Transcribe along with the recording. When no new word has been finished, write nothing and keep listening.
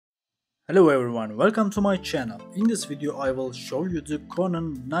Hello everyone, welcome to my channel. In this video I will show you the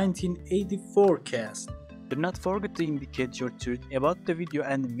Conan 1984 cast. Do not forget to indicate your truth about the video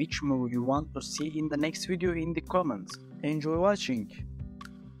and which movie you want to see in the next video in the comments. Enjoy watching.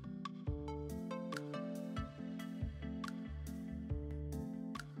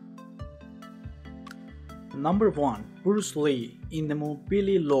 Number 1. Bruce Lee in the movie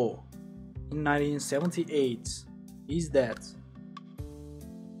Billy Law in 1978. Is that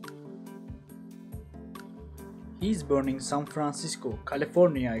he is born in San Francisco,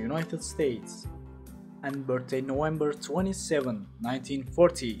 California, United States, and birthday November 27,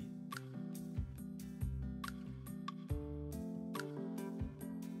 1940.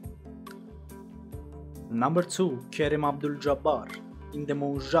 Number 2. Kareem Abdul-Jabbar in the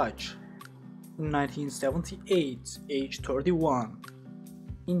movie Judge in 1978, age 31.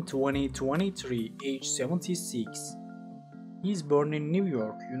 In 2023, age 76. He is born in New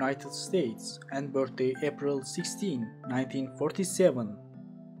York, United States, and birthday April 16, 1947.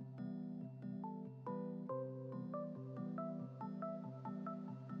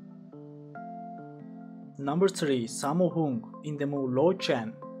 Number 3. Sammo Hung in the movie Lo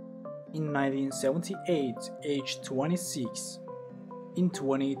Chan in 1978, age 26. In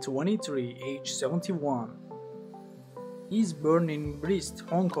 2023, age 71. He is born in Brest,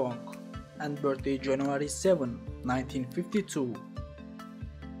 Hong Kong, and birthday January 7, 1952.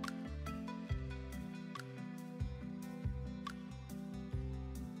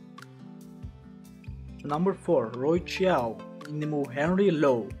 Number 4. Roy Chiao in the movie Henry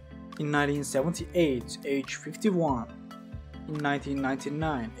Low in 1978, age 51. In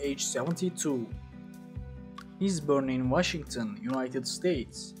 1999, age 72. He is born in Washington, United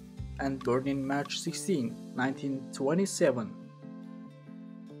States, and born in March 16, 1927.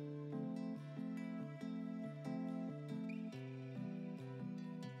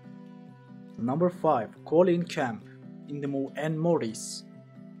 Number 5. Colleen Camp in the movie Anne Morris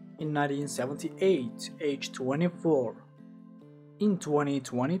in 1978, age 24. In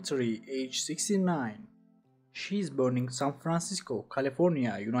 2023, age 69. She is born in San Francisco,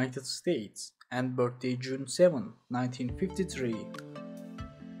 California, United States, and birthday June 7, 1953.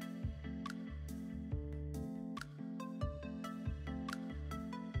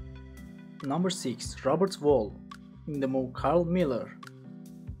 Number 6. Robert Wall in the movie Carl Miller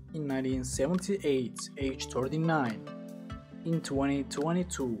in 1978, age 39. In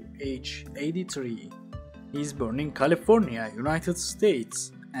 2022, age 83. He is born in California, United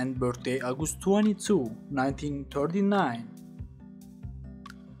States, and birthday August 22, 1939.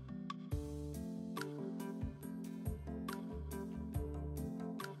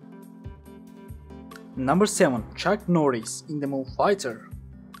 Number 7. Chuck Norris in the movie Fighter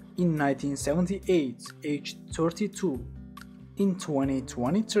in 1978, age 32. In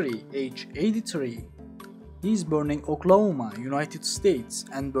 2023, age 83. He is born in Oklahoma, United States,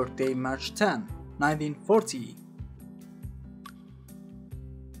 and birthday March 10, 1940.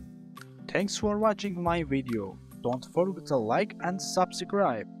 Thanks for watching my video. Don't forget to like and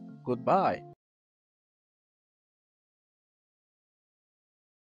subscribe. Goodbye.